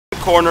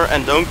corner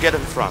and don't get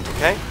in front,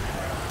 okay?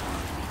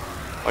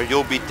 Or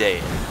you'll be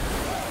dead.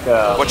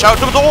 Watch out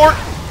the door!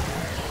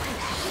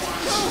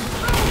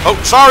 Oh,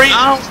 sorry!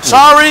 Ow.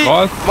 Sorry!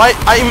 What? My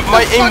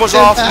aim was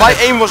off. My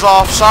aim was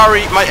off.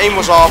 Sorry, my aim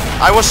was off.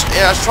 I was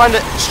trying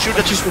to shoot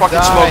at this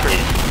fucking smoker.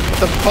 What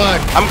the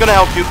fuck? I'm gonna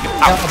help you.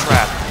 Out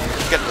trap.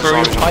 Get the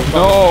zombie.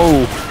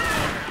 No!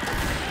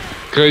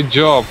 Great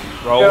job,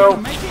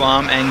 bro.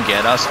 Bomb and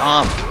get us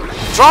up.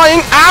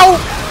 Trying! Ow!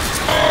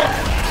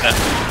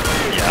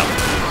 Yeah.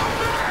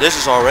 This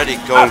is already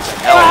going to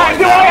hell.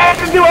 Do I have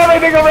to do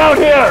everything around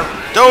here?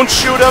 Don't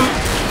shoot him!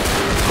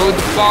 Go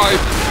to 5.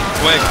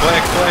 Quick,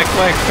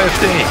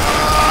 50.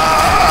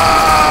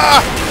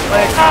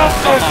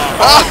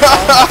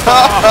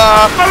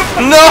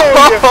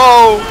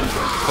 No!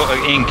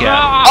 Ink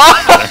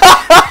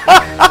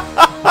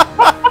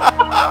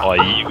Oh,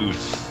 you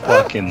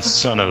fucking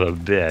son of a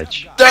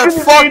bitch. That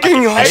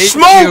fucking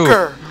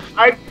smoker!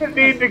 I didn't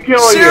need to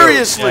kill you.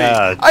 Seriously!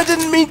 Yeah. I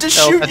didn't mean to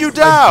shoot you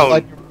down!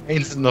 Like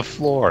brains in the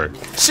floor.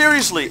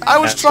 Seriously, I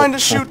was trying to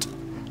shoot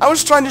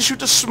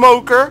the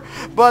smoker,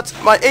 but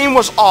my aim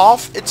was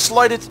off. It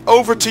slided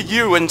over to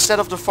you instead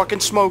of the fucking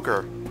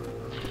smoker.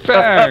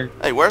 Bang!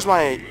 Hey, where's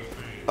my...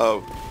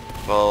 Oh.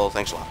 Well,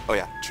 thanks a lot. Oh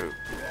yeah, true.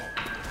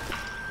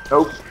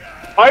 Nope.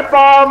 Pipe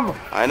bomb!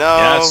 I know.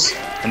 Yes,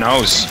 it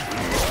knows.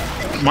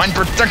 Mine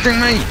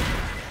protecting me!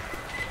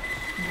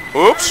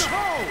 Oops.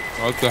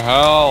 What the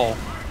hell?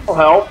 Will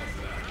help.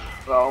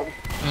 So.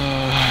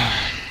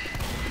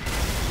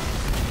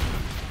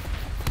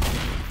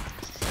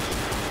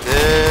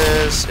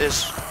 This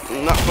is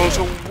not going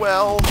so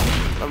well.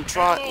 We're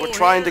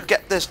trying to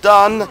get this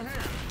done.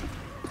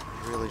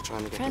 Really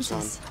trying to get this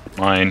done.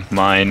 Mine.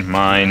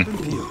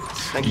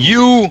 Thank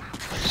You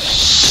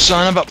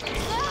son of a...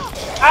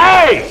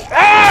 Hey!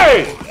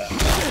 Hey!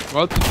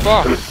 What the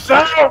fuck?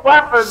 No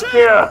weapons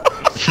here!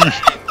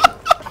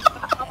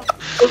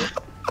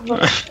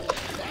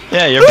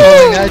 Yeah, you're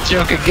pulling that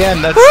joke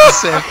again. That's the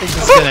same thing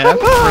that's gonna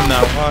happen from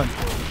now on.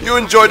 You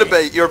enjoy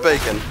your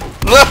bacon.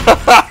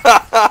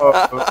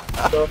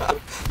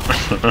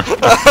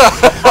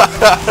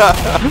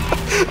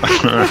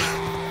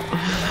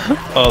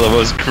 Oh, that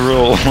was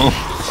cruel.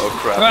 Oh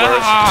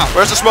crap,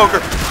 where's the smoker?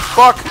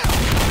 Fuck!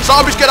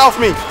 Zombies, get off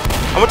me!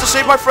 I want to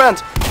save my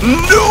friend!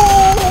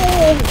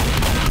 No!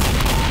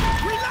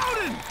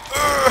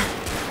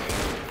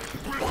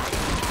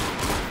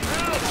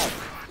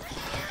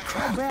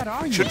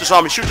 Shoot the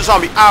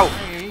zombie, ow!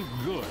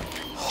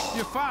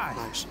 You're fine.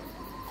 Nice.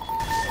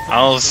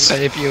 I'll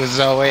save you, I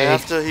Zoe.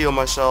 have to heal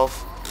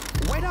myself.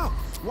 Wait up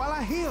while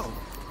I heal.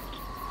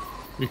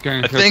 You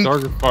can I get think-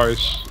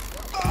 DarkenedFyre's.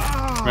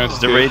 Is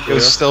the radio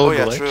still Oh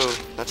yeah, glitched? true.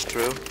 That's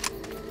true.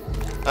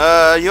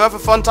 You have a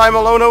fun time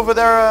alone over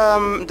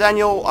there,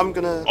 Daniel? I'm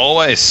gonna...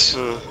 Always.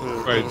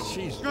 Wait.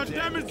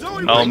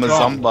 All my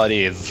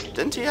somebodies.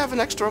 Didn't he have an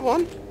extra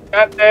one?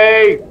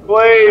 Hey,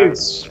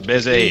 please!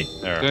 Busy.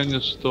 There.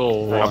 Daniel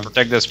stole I'll one.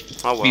 protect this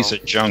Oh, well. piece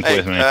of junk Hey,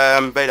 with me.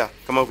 Beta,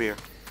 come over here.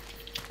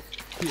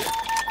 Here,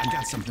 I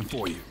got something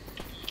for you.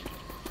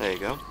 There you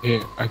go.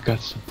 Here, I got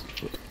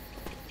something.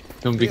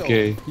 Don't be Bill,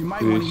 gay, you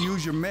might want to please.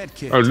 use your med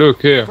kit. Oh,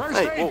 look here. First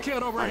Hey, aid whoa,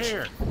 kit over nice.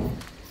 here.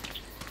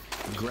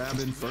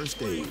 Grabbing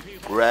first aid.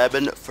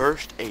 Grabbing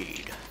first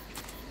aid.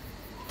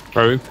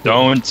 Sorry.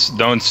 Don't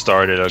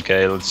start it,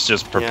 okay? Let's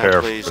just Yeah,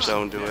 prepare please first.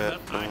 don't do it.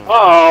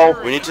 Uh-oh!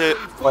 We need to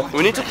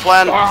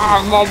plan.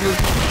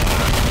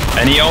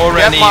 And he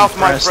already Get off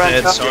my pressed friend,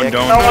 it, so Cupcake.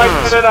 don't. No, I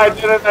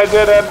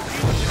didn't!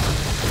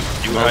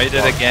 You tried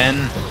it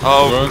again.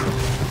 Oh,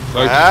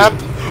 Like crap.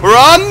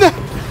 Run!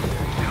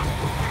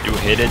 You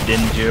hit it,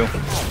 didn't you?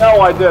 No,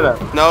 I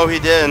didn't. No, he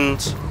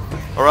didn't.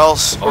 Or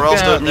else the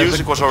there's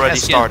music a was already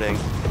Cassian. starting.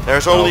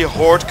 There's only a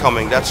horde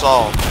coming, that's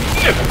all.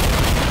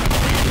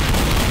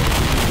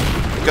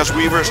 Because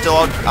we were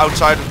still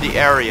outside of the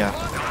area.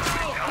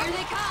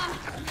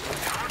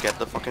 Get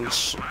the fucking...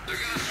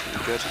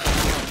 Good.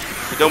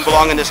 You don't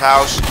belong in this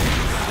house,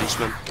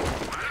 policeman.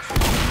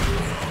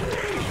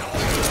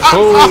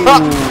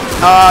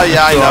 Ah,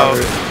 yeah, I know.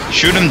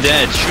 Shoot him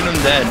dead. Shoot him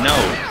dead. No,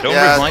 don't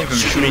Yeah, revive him.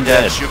 shoot me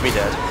dead. Shoot me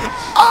dead.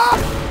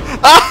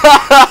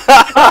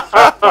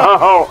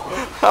 Oh,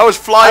 I was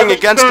flying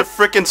against the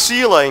frickin'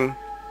 ceiling.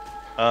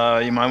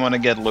 You might want to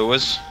get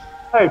Lewis.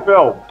 hey,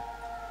 Phil.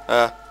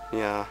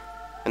 Yeah.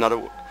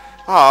 Another...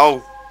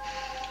 Oh.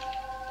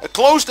 I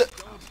closed it.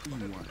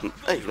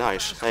 Hey,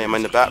 nice. Hey, I'm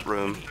in the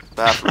bathroom.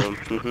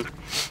 The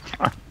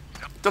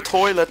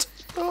toilet.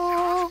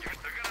 Oh.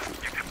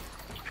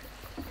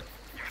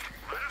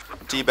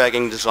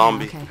 Teabagging the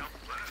zombie.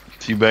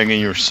 Teabagging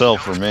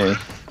yourself for me.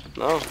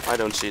 No, I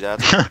don't see that.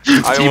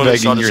 I only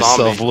saw Teabagging the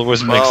yourself, zombie.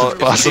 Lewis, makes Well, it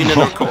possible.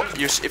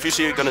 if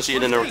you're gonna see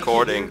it in the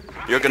recording,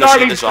 you're gonna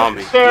see the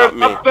zombie, not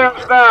me.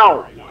 Upstairs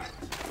now!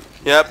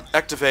 Yep,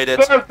 activate it.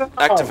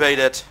 Activate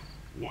it.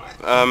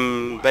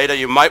 Beta,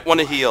 you might want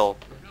to heal.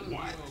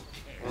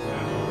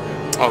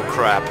 Oh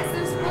crap.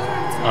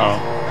 Oh.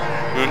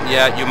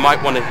 Yeah, you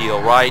might want to heal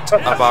right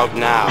about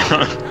now.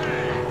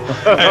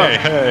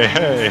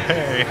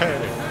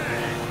 Hey.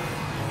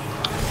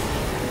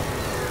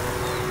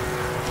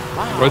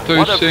 Wow, What are you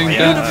what a saying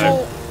then?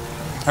 beautiful,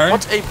 Harry?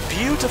 what a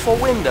beautiful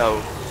window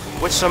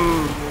with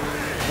some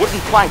wooden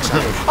planks on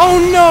it.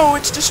 Oh no,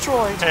 it's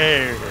destroyed.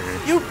 Hey.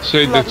 You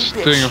Say that bloody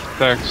string of bitch.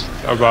 text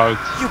about...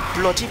 You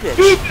bloody bitch.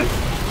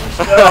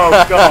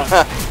 Oh, God.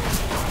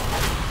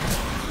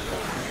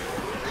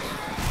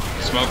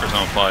 Smoker's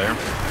on fire.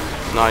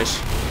 Nice.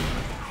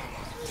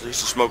 At least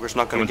the smoker's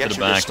not gonna Coming to get the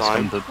you back. this He's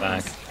coming time. to the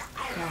back.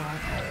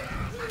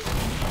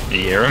 You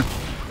hear him?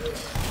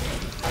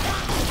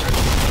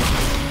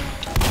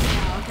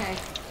 Okay.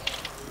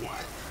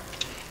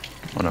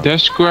 Oh, no.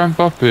 There's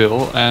Grandpa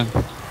Bill and...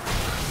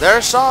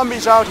 There's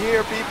zombies out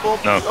here, people.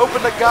 No.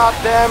 Open the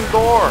goddamn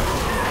door.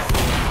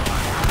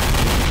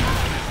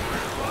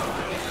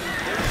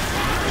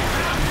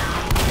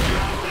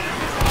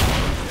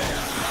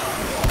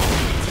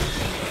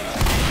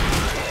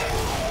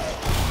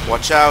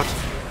 Watch out.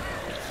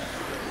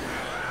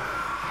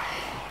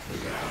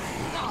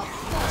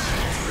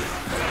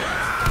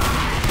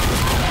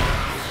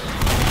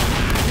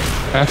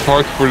 Have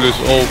heart for this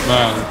old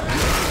man.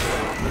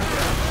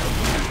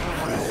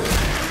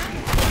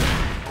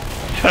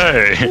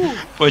 Hey!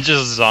 Pushes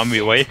a zombie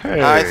away.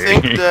 Hey! I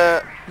think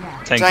the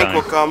tank tank time.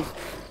 will come.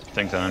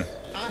 Tank time.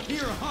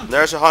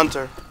 There's a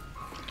hunter.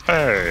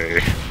 Hey!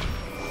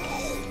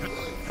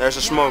 There's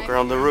a smoker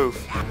on the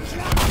roof.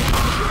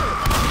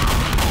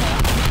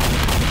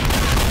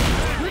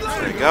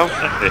 There you go.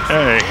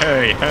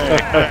 Hey!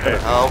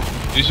 Oh,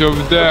 He's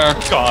over there.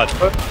 God!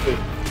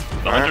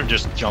 The hunter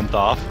just jumped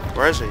off.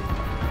 where is he?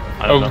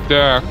 I don't Over know.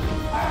 there.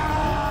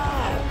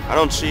 I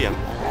don't see him.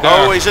 There.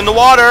 Oh, he's in the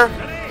water.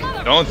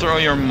 Don't throw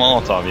your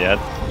Molotov yet.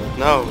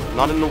 No,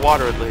 not in the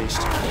water at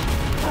least.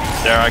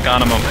 There, I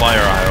got him on fire,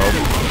 I hope.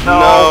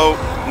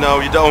 No,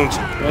 you don't.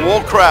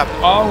 Oh crap.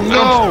 Oh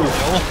no!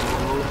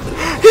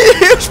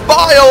 He's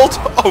piled.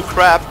 Oh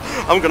crap.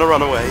 I'm gonna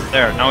run away.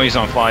 There, now he's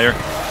on fire.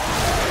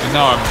 And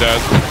now I'm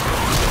dead.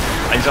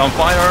 He's on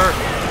fire!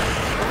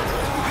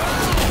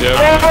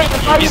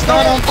 Yeah. He's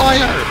not on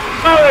fire!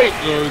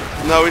 Good.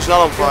 No, he's not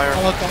on fire.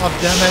 Molotov,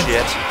 damn it!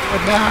 Shit.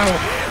 What now?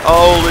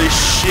 Holy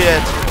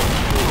shit.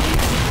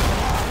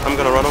 I'm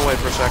gonna run away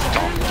for a second.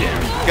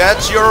 Damn.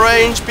 Get your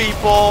range,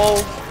 people.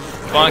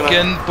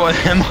 Fucking put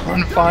him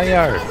on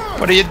fire!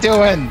 What are you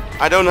doing?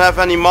 I don't have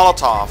any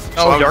Molotov,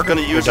 so Oh, I'm Darken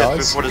gonna use does. it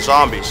before the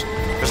zombies.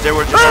 Because they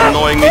were just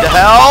annoying me to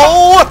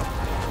hell!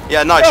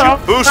 Yeah, nice, you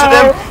boosted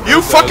him!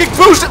 You fucking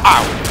boosted!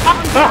 Ow!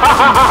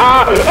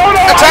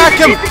 Attack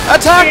him!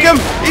 Attack him!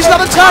 He's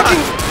not attacking!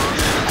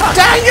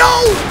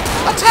 Daniel!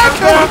 Attack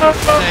him!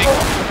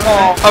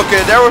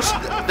 Okay,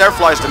 there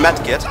flies the med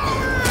kit.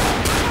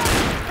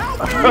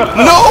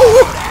 No!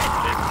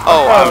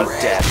 Oh, I'm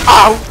dead.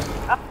 Ow!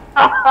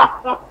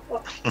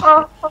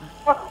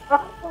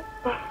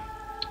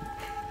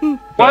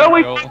 Why don't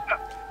we... Daniel.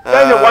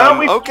 Daniel, why don't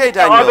we... Okay,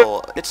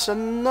 Daniel, it's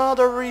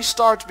another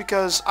restart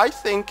because I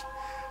think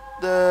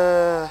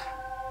the...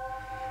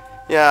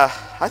 Yeah,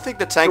 I think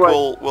the tank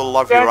will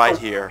love you right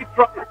here.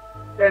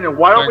 Daniel,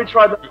 why don't we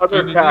try the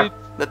other attack?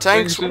 The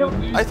tank's...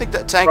 Things I think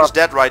that tank is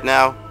dead right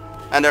now.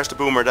 And there's the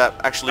boomer that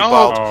actually Oh.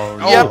 balled.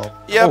 Oh,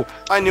 Yep,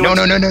 I knew No,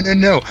 it.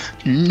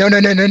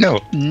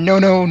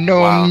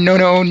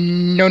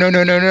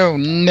 no.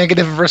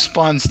 Negative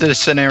response to the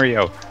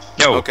scenario.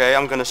 No. Okay,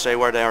 I'm gonna say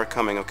where they are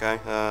coming, okay?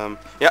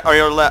 Yeah, or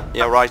your left,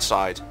 yeah, right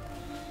side.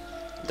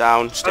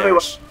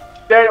 Downstairs.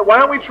 Daniel, why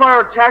don't we try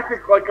our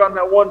tactic like on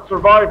that one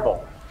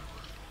survival?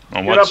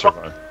 On Get what up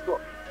survival?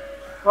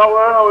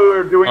 How we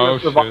were doing Oh,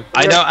 the survival.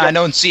 shit. I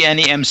don't see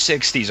any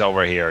M60s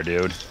over here,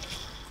 dude.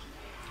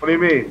 What do you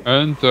mean?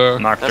 Enter.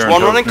 Nocturne. There's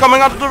one running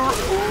coming out of the...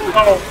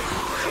 Oh,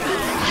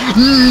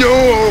 No!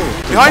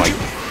 Behind you!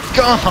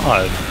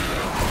 God!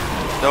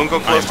 Don't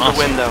go close to the awesome.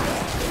 window.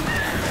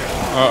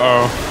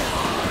 Uh-oh.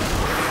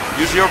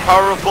 Use your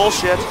power of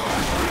bullshit.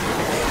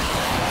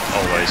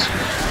 Always.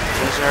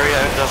 In this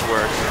area, it does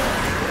work.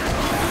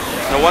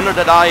 No wonder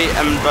that I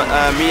am,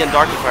 me and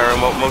DarkenedFyre are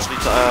mostly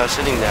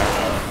sitting there.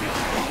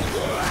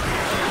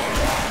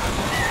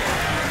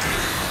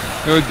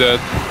 You're dead.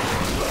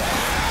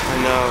 I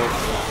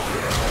know.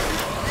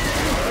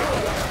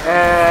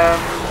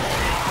 and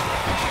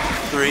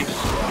 3,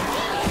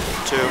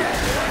 2,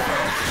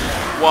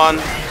 1.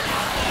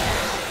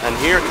 And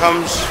here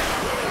comes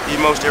the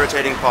most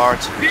irritating part.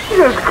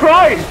 Jesus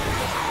Christ!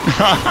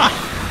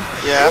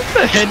 Yeah.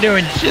 They're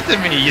doing shit to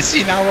me. You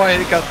see now why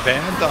it got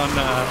banned on,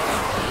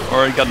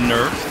 or it got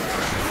nerfed?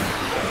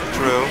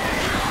 True.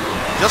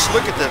 Just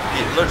look at the...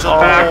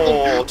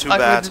 Oh, too I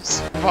bad. would've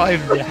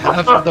survived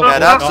half of the Yeah,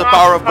 that's the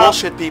power of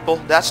bullshit, people.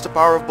 That's the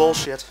power of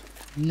bullshit.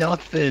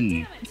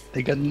 Nothing.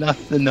 They got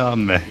nothing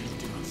on me.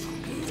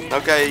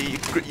 Okay,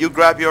 you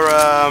grab your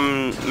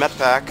med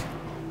pack.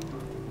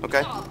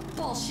 Okay? Oh,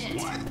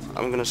 bullshit.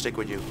 I'm gonna stick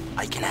with you.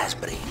 I can has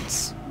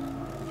brains.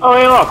 Oh,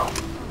 hey, look!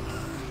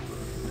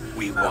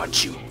 We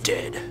want you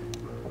dead.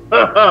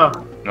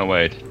 No,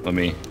 wait. Let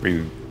me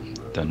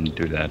don't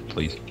do that,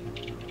 please.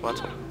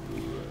 What?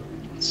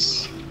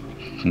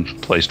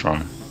 Play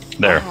strong.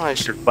 There.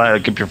 Nice.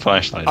 Keep your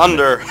flashlight. on it.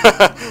 Under.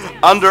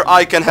 Under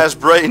Icon has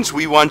brains,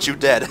 we want you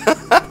dead.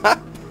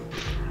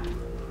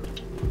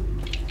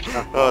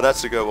 Oh,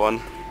 that's a good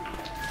one.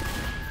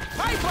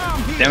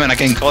 Damn it, I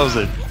can close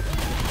it.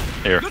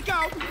 Here. Look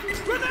out!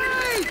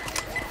 Grenade!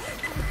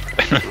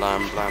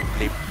 Blam blam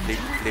bleep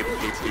bleep bleep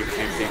bleep bleep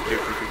bleep bleep bleep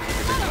bleep.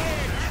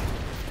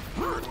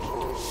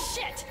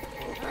 Shit!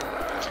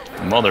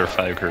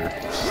 Motherfucker.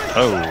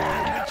 Oh.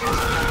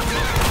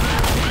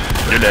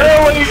 You're dead.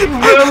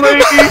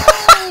 Really?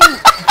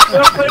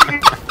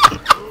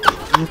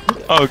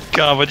 Oh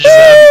god, what just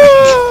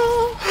happened?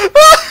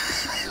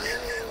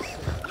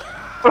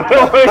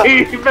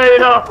 Really,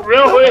 Beta?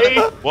 Really?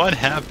 What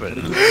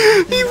happened?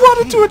 He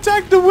wanted to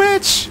attack the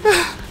witch.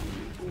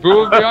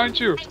 Boo, behind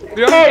you! Hey,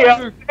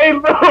 Behind you! hey,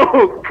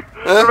 Luke!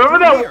 Remember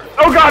that?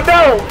 Oh God,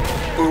 no!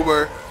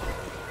 Boomer.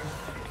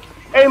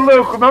 Hey,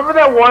 Luke, remember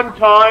that one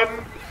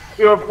time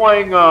we were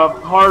playing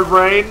Hard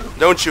Rain?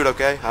 Don't shoot,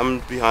 okay? I'm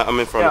behind. I'm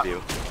in front of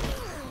you.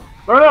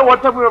 Remember that one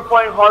time we were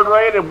playing Hard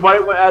Rain and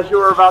right when, as you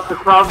were about to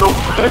crown the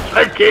witch,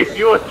 I gave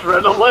you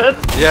adrenaline?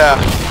 Yeah,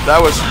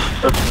 that was.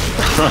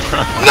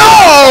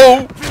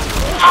 No!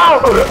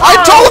 I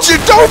told you,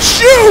 don't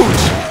shoot!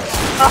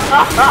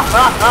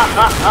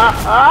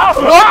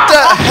 What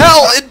the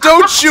hell?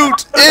 Don't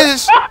shoot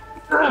is.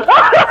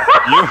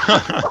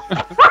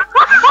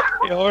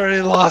 You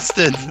already lost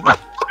it.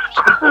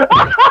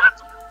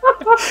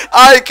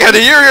 I can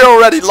hear you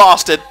already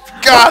lost it.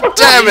 God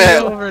damn You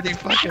it! already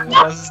fucking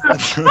lost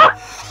it.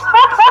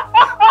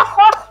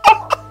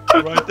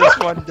 Write this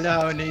one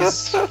down.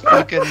 He's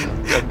fucking.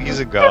 He's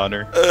a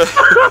goner.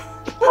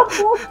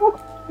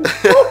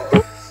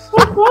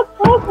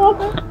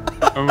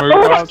 Oh my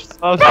god,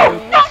 lost it.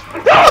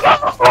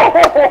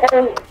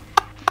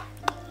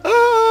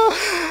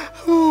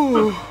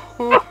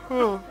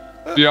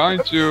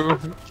 Behind you!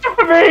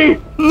 Me!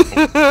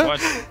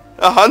 What?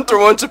 A hunter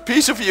wants a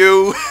piece of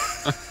you.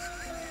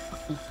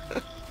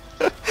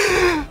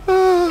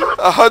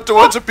 A hunter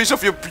wants a piece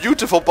of your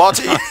beautiful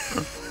body.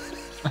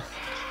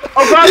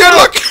 Oh God, Here, no!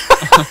 look!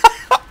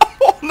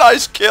 Oh,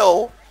 nice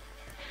kill.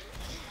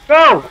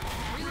 No!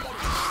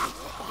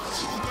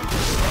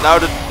 Now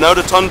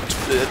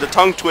the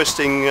tongue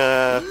twisting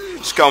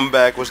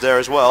scumbag was there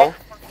as well.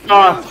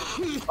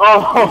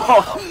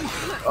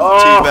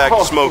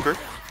 Teabag smoker.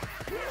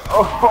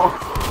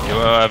 You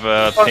have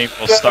a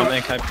painful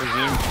stomach, I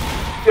presume?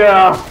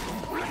 Yeah.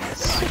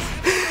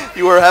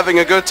 You were having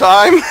a good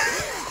time.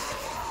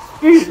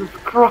 Jesus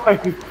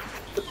Christ.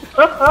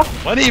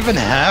 What even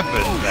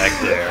happened back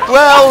there?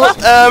 Well,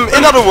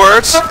 in other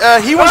words,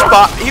 he was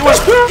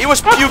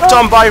puked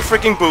on by a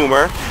freaking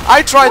boomer.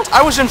 I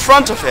was in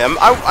front of him.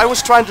 I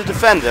was trying to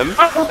defend him.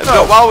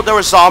 While there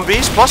were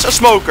zombies, plus a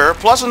smoker,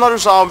 plus another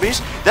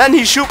zombies. Then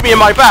he shoot me in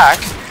my back.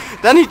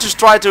 Then he just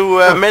tried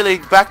to melee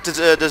back to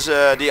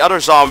the other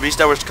zombies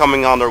that was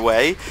coming on their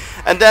way.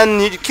 And then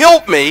he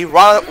killed me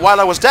while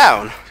I was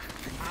down.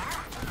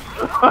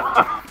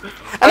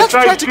 And that's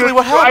practically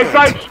what happened. I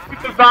tried to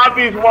shoot the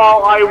zombies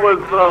while I was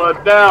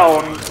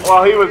down,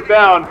 while he was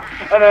down,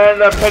 and I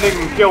ended up hitting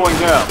and killing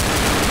him.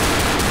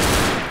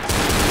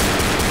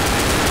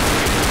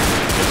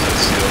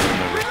 Let's see in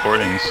the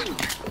recordings.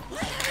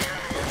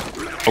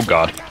 Oh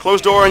god.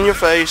 Closed door in your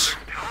face.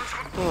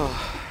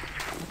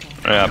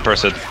 Yeah,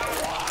 press it.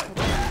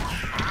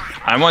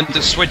 I want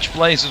to switch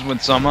places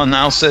with someone.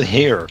 I'll sit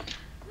here.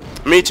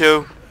 Me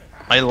too.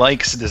 I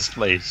likes this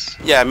place.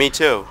 Yeah, me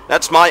too.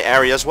 That's my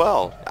area as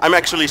well. I'm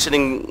actually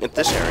sitting at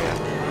this area.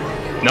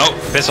 No,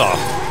 piss off.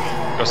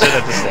 Go sit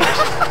at the stairs.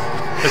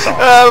 Piss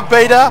off.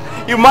 Beta,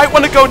 you might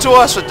want to go to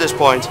us at this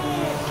point.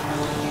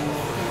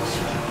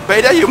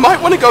 Beta, you might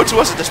want to go to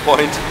us at this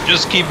point.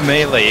 Just keep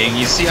meleeing.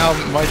 You see how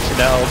much it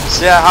helps?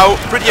 Yeah, how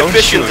pretty Don't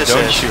efficient shoot, this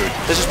don't is. shoot.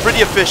 This is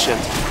pretty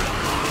efficient.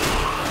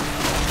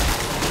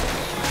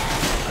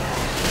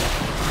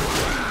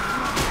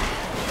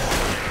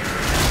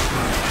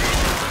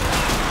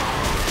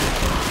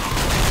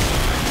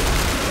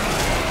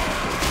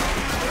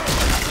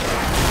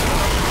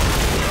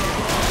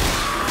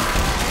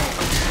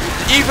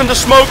 Even the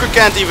smoker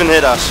can't even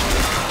hit us.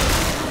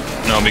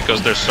 No,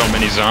 because there's so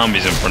many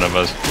zombies in front of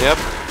us. Yep.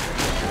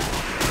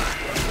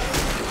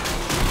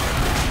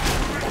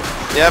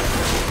 Yep.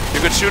 You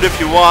could shoot if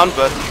you want,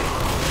 but...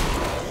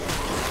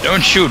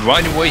 Don't shoot.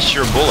 Why waste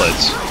your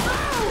bullets?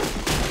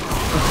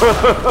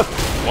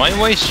 Why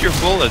waste your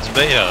bullets,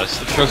 Beta?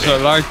 Because I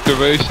like to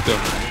waste them.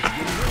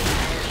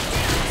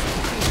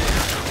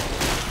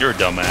 You're a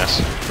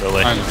dumbass.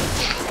 Really. I know.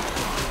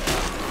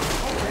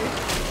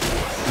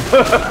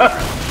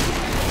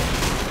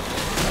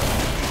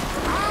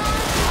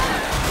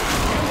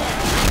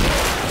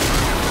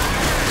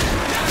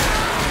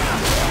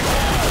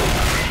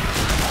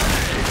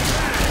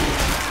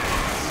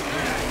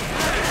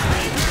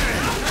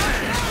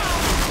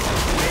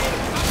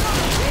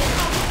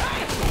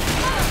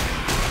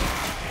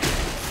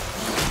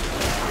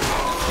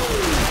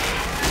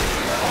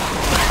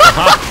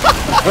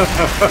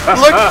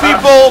 Look,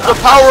 people, the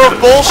power of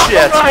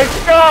bullshit. Oh my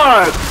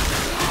God!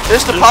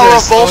 It's the power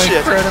of bullshit.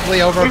 Incredibly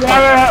We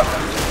overpowered.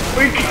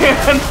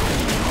 can't.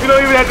 We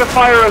don't even have to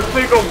fire a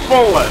single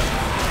bullet.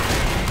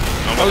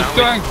 I was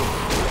dying.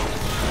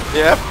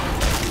 Yep.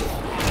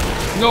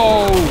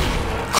 No!